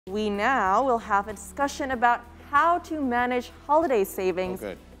We now will have a discussion about how to manage holiday savings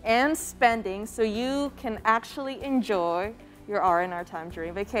and spending so you can actually enjoy your R&R time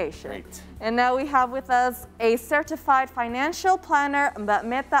during vacation. Great. And now we have with us a certified financial planner,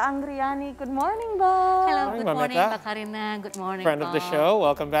 Metta Anggriani. Good morning, Bo. Hello, good morning, Metta. Karina. Good morning, Friend of the show,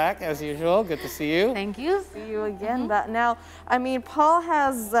 welcome back as usual. Good to see you. Thank you. See you again. But now, I mean, Paul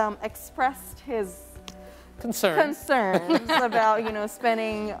has expressed his concerns about,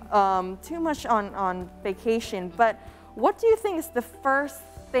 spending too much on vacation. But what do you think is the first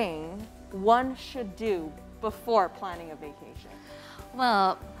thing one should do before planning a vacation?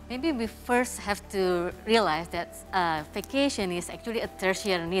 Well, maybe we first have to realize that vacation is actually a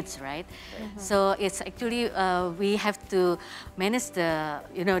tertiary needs, right? So it's actually, we have to manage the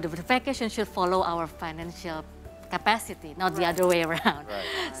vacation should follow our financial capacity, not the other way around.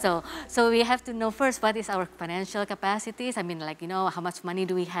 So we have to know first what is our financial capacities. I mean, like, how much money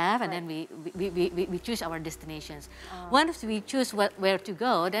do we have, and then we choose our destinations. Once we choose where to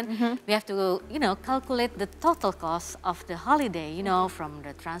go, then we have to, calculate the total cost of the holiday, from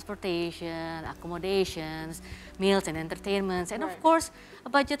the transportation, accommodations, meals and entertainments, and of course, a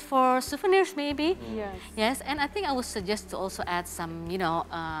budget for souvenirs maybe. Yes, and I think I would suggest to also add some,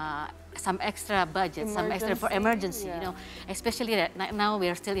 some extra budget, some extra for emergency, especially that now we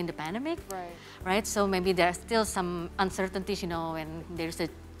are still in the pandemic, right? So maybe there are still some uncertainties, when there's a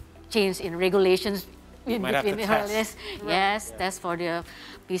change in regulations in between the holidays. Yes, test for the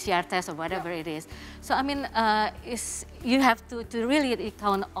PCR test or whatever it is. So I mean, you have to really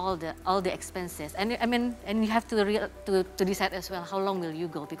count all the expenses, and I mean, and you have to decide as well how long will you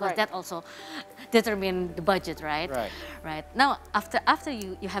go, because that also determine the budget, right? Right. Now after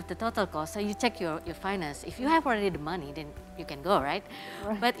you have the total cost, so you check your finance. If you have already the money, then you can go, right?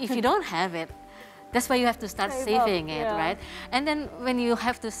 But if you don't have it, that's why you have to start saving it, right? And then when you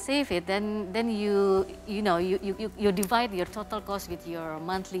have to save it, then you divide your total cost with your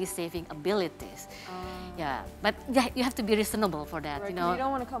monthly saving abilities. Yeah, but you have to be reasonable for that. You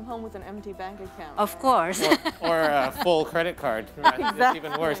don't want to come home with an empty bank account. Of course. Or a full credit card. Right? It's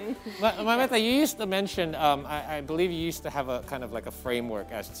even worse. Metta, you used to mention, I believe you used to have a kind of like a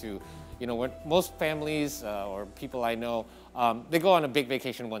framework as to, when most families or people I know, they go on a big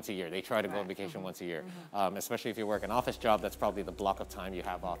vacation once a year. They try to go on vacation once a year. Especially if you work an office job, that's probably the block of time you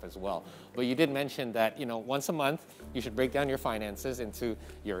have off as well. But you did mention that, once a month, you should break down your finances into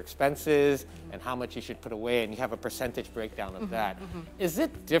your expenses and how much you should put away, and you have a percentage breakdown of that. Is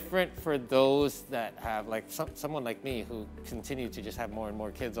it different for those that have, like someone like me who continue to just have more and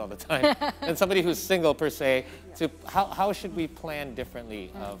more kids all the time, and somebody who's single per se, to how should we plan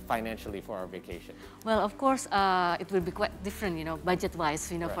differently financially for our vacation? Well, of course, it will be quite different,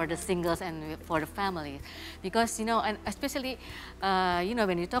 budget-wise, for the singles and for the family, because and especially,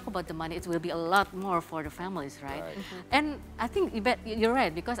 when you talk about the money, it will be a lot more for the families, right? And I think you're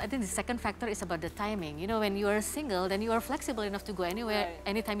right, because I think the second factor is about the timing. When you are single, then you are flexible enough to go anywhere,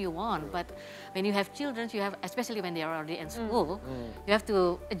 anytime you want. But when you have children, you have, especially when they are already in school, you have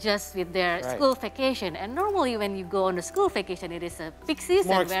to adjust with their school vacation. And normally, when you go on a school vacation, it is a peak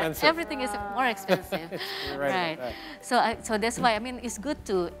season where everything is more expensive, right? So that's why, I mean, it's good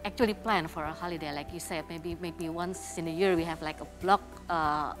to actually plan for a holiday, like you said. Maybe once in a year we have like a block,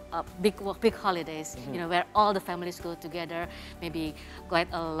 big holidays, where all the families go together, maybe quite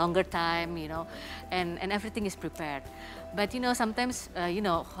a longer time, and everything is prepared. But sometimes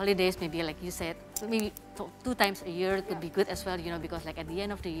holidays, maybe like you said, maybe 2 times a year could be good as well, because like at the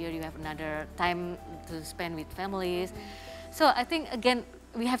end of the year you have another time to spend with families. So I think again,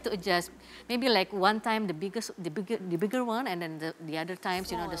 we have to adjust. Maybe like one time the bigger one, and then the other times,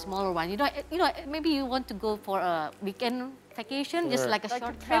 the smaller one. Maybe you want to go for a weekend vacation, just like a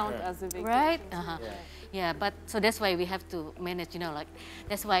short trip, as a vacation, right? Yeah, but so that's why we have to manage,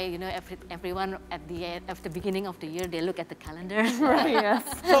 that's why, everyone at the beginning of the year, they look at the calendar.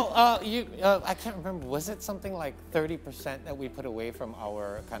 So I can't remember, was it something like 30% that we put away from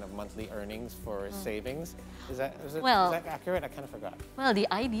our kind of monthly earnings for savings? Is that accurate? I kind of forgot. Well, the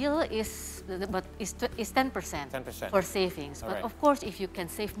ideal is 10% for savings. But of course, if you can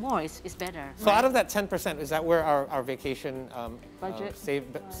save more, it's better. So out of that 10%, is that where our vacation budget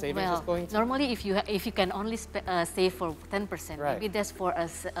savings is going to? Normally, if you can only save for 10%, maybe that's for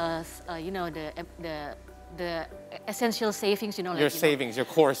us, the essential savings, you know, your savings, your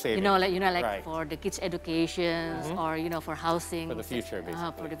core savings. Like right. for the kids' educations or for housing. For the future,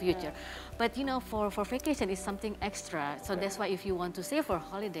 basically. For the future. But for vacation is something extra. So that's why if you want to save for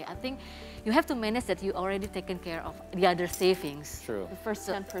holiday, I think you have to manage that you already taken care of the other savings. True. The first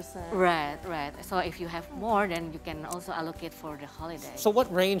 10%. Right. So if you have more, then you can also allocate for the holiday. So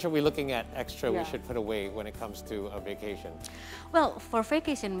what range are we looking at extra we should put away when it comes to a vacation? Well, for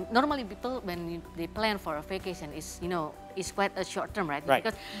vacation, normally people when they plan for a vacation is quite a short term, right? Right.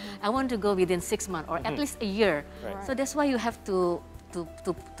 Because I want to go within 6 months or at least a year. Right. So that's why you have to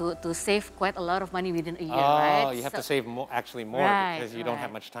save quite a lot of money within a year, right? Oh, you have to save more, actually more, because you don't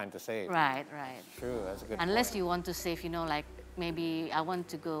have much time to save. Right. True, that's a good Unless point. you want to save, like maybe I want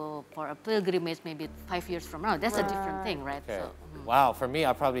to go for a pilgrimage maybe 5 years from now. That's a different thing, right? Okay. So, Wow, for me,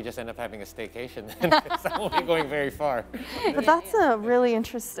 I'll probably just end up having a staycation because I won't be going very far. But that's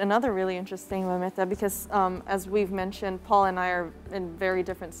another really interesting one, Metta, because as we've mentioned, Paul and I are in very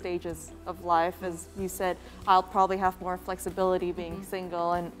different stages of life. As you said, I'll probably have more flexibility being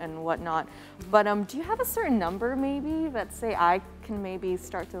single and whatnot. But do you have a certain number maybe that say I can maybe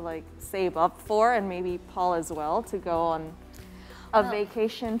start to like save up for, and maybe Paul as well, to go on a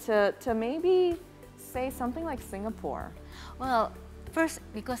vacation to maybe say something like Singapore? Well, first,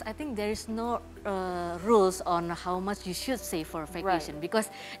 because I think there is no rules on how much you should save for a vacation, because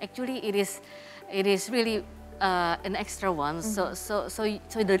actually it is really an extra one. So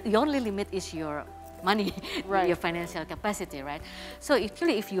the only limit is your money, your financial capacity, right? So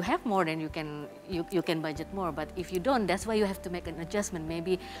actually, if you have more, then you can budget more. But if you don't, that's why you have to make an adjustment.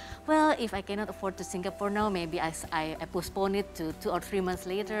 Maybe, well, if I cannot afford to Singapore now, maybe I postpone it to 2 or 3 months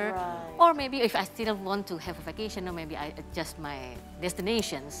later. Or maybe if I still want to have a vacation, or maybe I adjust my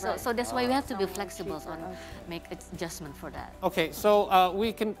destinations. So that's why we have to be flexible and make adjustment for that. Okay, so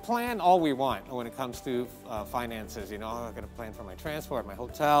we can plan all we want when it comes to finances. I'm going to plan for my transport, my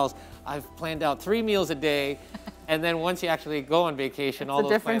hotels. I've planned out 3 meals a day, and then once you actually go on vacation, all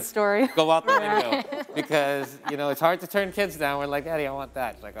those plans go out the window because it's hard to turn kids down. We're like, Daddy, I want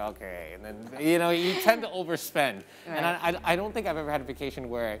that. It's like, okay, and then you tend to overspend. And I don't think I've ever had a vacation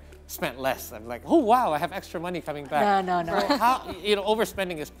where I spent less. I'm like, oh wow, I have extra money coming back. No. So how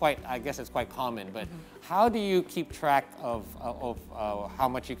overspending is I guess it's quite common, but how do you keep track of how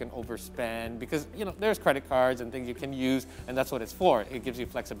much you can overspend? Because there's credit cards and things you can use, and that's what it's for. It gives you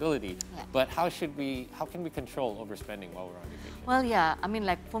flexibility. Yeah. But how can we control overspending while we're on vacation? Well, yeah, I mean,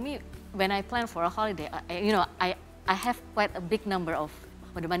 like for me, when I plan for a holiday, I have quite a big number of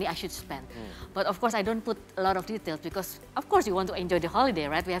the money I should spend. But of course, I don't put a lot of details because, of course, you want to enjoy the holiday,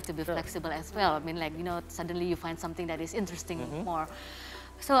 right? We have to be flexible as well. I mean, like, suddenly you find something that is interesting more.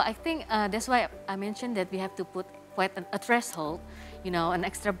 So I think that's why I mentioned that we have to put quite a threshold, an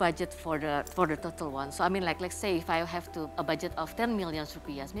extra budget for the total one. So I mean, like, let's say if I have a budget of 10 million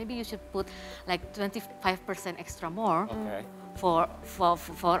rupiah, maybe you should put like 25% extra more for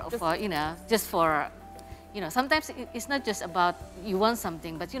just for sometimes it's not just about you want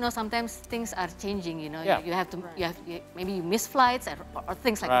something, but sometimes things are changing. You have to maybe you miss flights or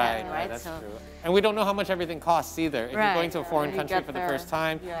things like that, right? That's true. And we don't know how much everything costs either. If you're going to a foreign country for the first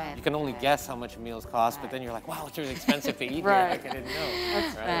time, you can only guess how much meals cost, but then you're like, wow, it's really expensive to eat here. Like, I didn't know.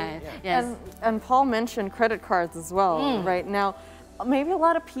 That's right. Yes. And Paul mentioned credit cards as well, right? Now, maybe a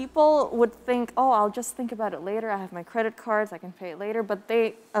lot of people would think, oh, I'll just think about it later. I have my credit cards, I can pay it later. But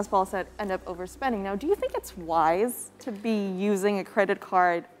they, as Paul said, end up overspending. Now, do you think it's wise to be using a credit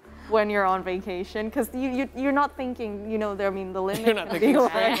card when you're on vacation? Because you're not thinking, the limit. You're not thinking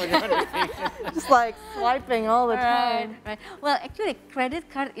straight when you're on vacation. Just like swiping all the time. Right. Well, actually, credit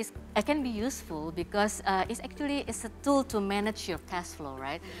card can be useful because it's a tool to manage your cash flow,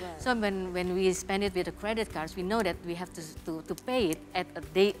 right? So when we spend it with the credit cards, we know that we have to pay it at a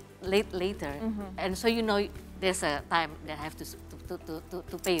day later, and so there's a time that I have to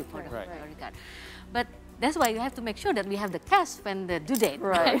pay for the credit card, but. That's why you have to make sure that we have the cash when the due date,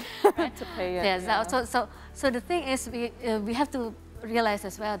 right? To pay it. So the thing is, we have to realize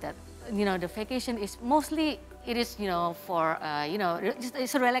as well that the vacation is mostly for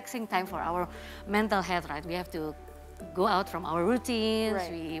it's a relaxing time for our mental health, right? We have to go out from our routines.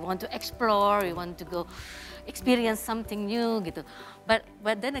 We want to explore. We want to go experience something new, gitu. But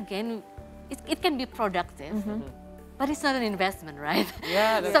then again, it can be productive. But it's not an investment, right?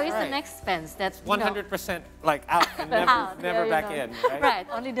 Yeah, that's so it's an expense. That's 100% like out and never back in, right? Right.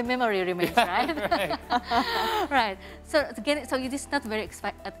 Only the memory remains, right? Right. So again, it is not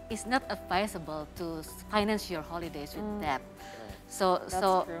it's not advisable to finance your holidays with debt. So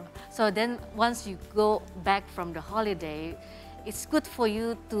then once you go back from the holiday, it's good for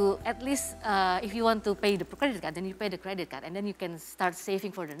you to at least, if you want to pay the credit card, then you pay the credit card, and then you can start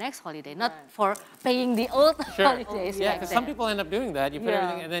saving for the next holiday, not for paying the old holidays. Yeah, because some people end up doing that. You put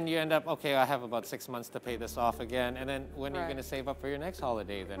everything, and then you end up, okay, I have about 6 months to pay this off again, and then when are you going to save up for your next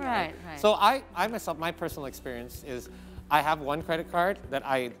holiday then? Right. So I myself, my personal experience is I have one credit card that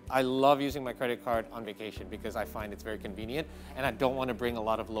I love using my credit card on vacation because I find it's very convenient, and I don't want to bring a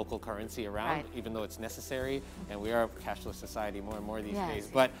lot of local currency around, even though it's necessary, and we are a cashless society more and more these days.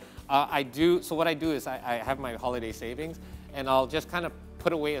 But so what I do is I have my holiday savings, and I'll just kind of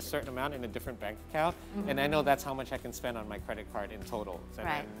put away a certain amount in a different bank account, and I know that's how much I can spend on my credit card in total.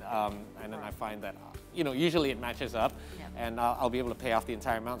 And then I find that, usually it matches up, and I'll be able to pay off the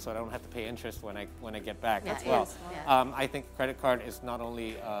entire amount, so I don't have to pay interest when I get back as well. I think credit card is not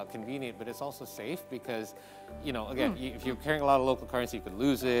only convenient, but it's also safe because, again, if you're carrying a lot of local currency, you could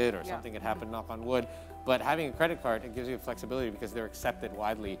lose it or something could happen, knock on wood. But having a credit card, it gives you flexibility because they're accepted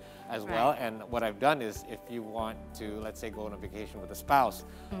widely as well. And what I've done is if you want to, let's say, go on a vacation with a spouse,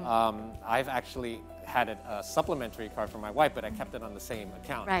 I've actually had a supplementary card for my wife, but I kept it on the same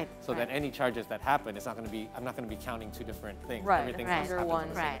account. So that any charges that happen, I'm not going to be counting two different things. Everything else happens on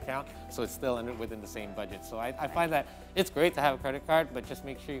the same account. So it's still within the same budget. So I find that it's great to have a credit card, but just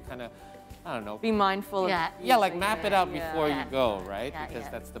make sure you kind of, I don't know. Be mindful. Like map it out before you go, right? Because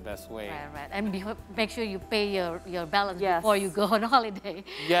that's the best way. And make sure you pay your balance before you go on holiday.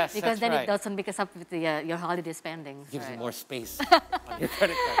 Because then it doesn't mix up with your holiday spending. Gives you more space on your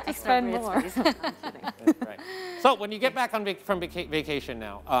credit card. Spend more. That's right. So when you get back from vacation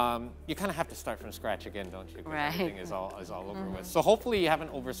now, you kind of have to start from scratch again, don't you? Because everything is all over with. So hopefully you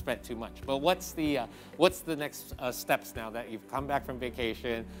haven't overspent too much. But what's the next steps now that you've come back from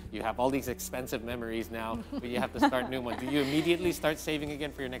vacation? You have all these expensive memories now, but you have to start new ones. Do you immediately start saving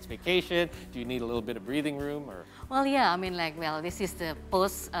again for your next vacation? Do you need a little bit of breathing room? Or? Well, yeah, I mean, this is the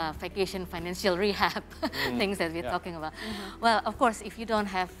post-vacation financial rehab things that we're talking about. Well, of course, if you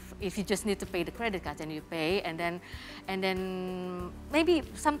just need to pay the credit card, then you pay, and then maybe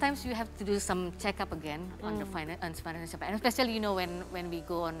sometimes you have to do some checkup again on the financial, and especially when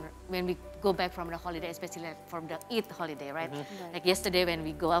we go back from the holiday, especially from the Eid holiday, right? Like yesterday when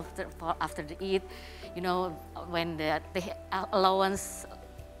we go after the Eid, when the allowance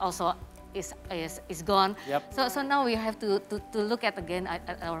also is gone. So now we have to look at again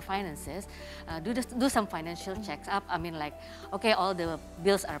at our finances, do some financial checks up. I mean, okay, all the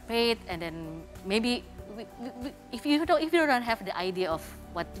bills are paid, and then maybe if you don't have the idea of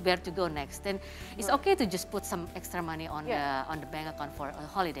where to go next, then it's okay to just put some extra money on the bank account for a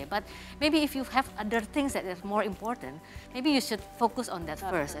holiday. But maybe if you have other things that are more important, maybe you should focus on that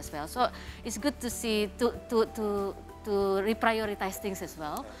first as well. So it's good to see to reprioritize things as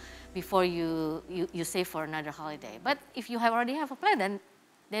well before you save for another holiday. But if you already have a plan,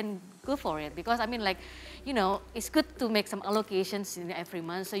 then go for it. Because I mean, it's good to make some allocations every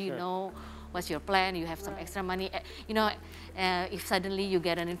month, so you know what's your plan. You have some extra money. If suddenly you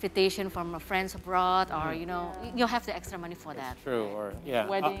get an invitation from friends abroad, or you have the extra money for that. True, or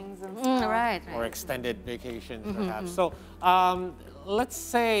weddings and stuff. Right. Or extended vacations, perhaps. So let's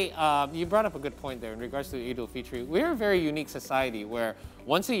say you brought up a good point there in regards to Eid al-Fitr. We're a very unique society where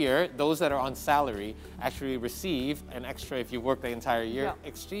once a year, those that are on salary actually receive an extra, if you work the entire year,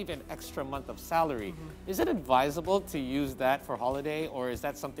 receive an extra month of salary. Is it advisable to use that for holiday, or is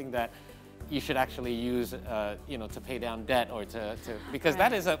that something that you should actually use, to pay down debt, or because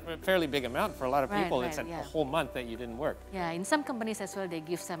that is a fairly big amount for a lot of people. It's a whole month that you didn't work. Yeah, in some companies as well, they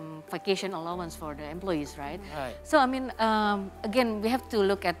give some vacation allowance for the employees, right? So I mean, again, we have to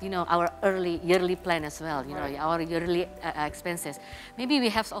look at our yearly plan as well. Our yearly expenses. Maybe we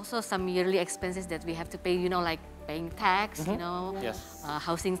have also some yearly expenses that we have to pay. Like paying tax,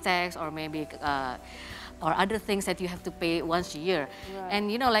 housing tax, or maybe. Or other things that you have to pay once a year.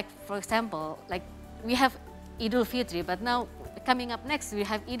 And for example, we have Eid al-Fitr, but now coming up next we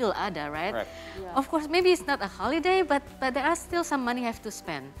have Eid al-Adha, right? Of course, maybe it's not a holiday, but there are still some money you have to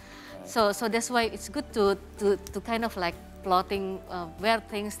spend. So that's why it's good to kind of plotting where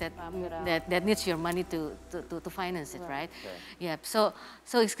things that needs your money to finance it, right? So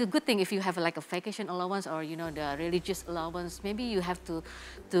it's a good thing if you have a vacation allowance, or the religious allowance. Maybe you have to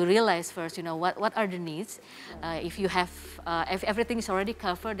realize first, what are the needs. If you have if everything is already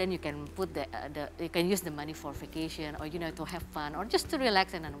covered, then you can put you can use the money for vacation, or to have fun, or just to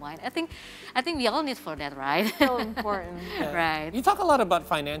relax and unwind. I think we all need for that, right? So important. Right. You talk a lot about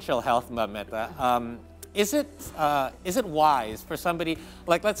financial health, Metta. Is it wise for somebody,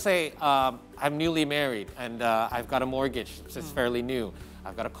 let's say I'm newly married and I've got a mortgage, so it's fairly new,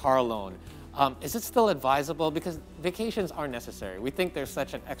 I've got a car loan, Is it still advisable? Because vacations are necessary. We think there's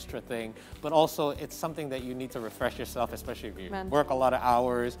such an extra thing, but also it's something that you need to refresh yourself, especially if you work a lot of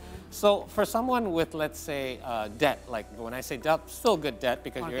hours. So for someone with, let's say, debt, like when I say debt, still good debt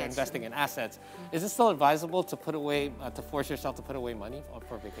because you're investing in assets, is it still advisable to put away, to force yourself to put away money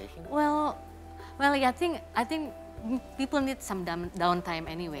for vacation? Well, yeah, I think people need some downtime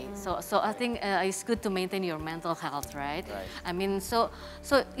anyway. So I think it's good to maintain your mental health, right? I mean,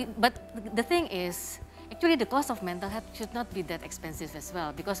 but the thing is, actually the cost of mental health should not be that expensive as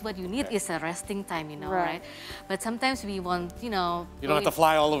well, because what you need is a resting time, you know, right? But sometimes we want, you know... You don't have to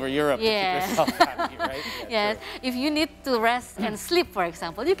fly all over Europe to keep yourself happy, right? Yes, if you need to rest and sleep, for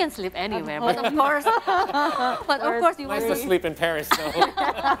example, you can sleep anywhere, but of course, you want to sleep in Paris, so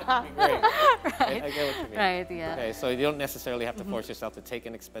that'd be great. I get what you mean. Right, yeah. Okay, so you don't necessarily have to force yourself to take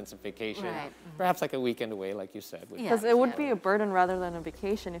an expensive vacation, perhaps like a weekend away, like you said. Because it would be a burden rather than a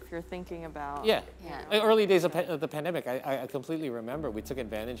vacation if you're thinking about... Early days of the pandemic, I completely remember we took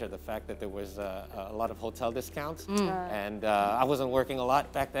advantage of the fact that there was a lot of hotel discounts, and I wasn't working a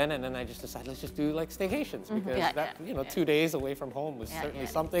lot back then, and then I just decided let's just do like staycations because that 2 days away from home was certainly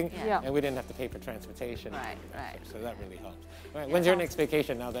something, and we didn't have to pay for transportation. So that really helps. All right, when's your next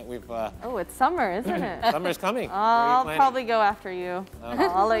vacation now that we've... Oh, it's summer, isn't it? Summer's coming. I'll probably go after you.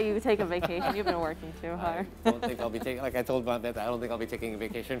 I'll let you take a vacation. You've been working too hard. I don't think I'll be taking, like I told Metta, I don't think I'll be taking a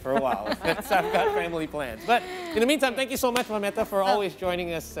vacation for a while. So I've got family plans. But in the meantime, thank you so much, Metta, for always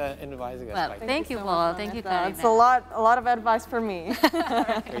joining us and advising us. Well, thank you, Paul. Thank you, Karina. It's a lot of advice for me.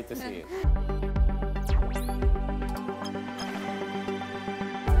 Great to see you.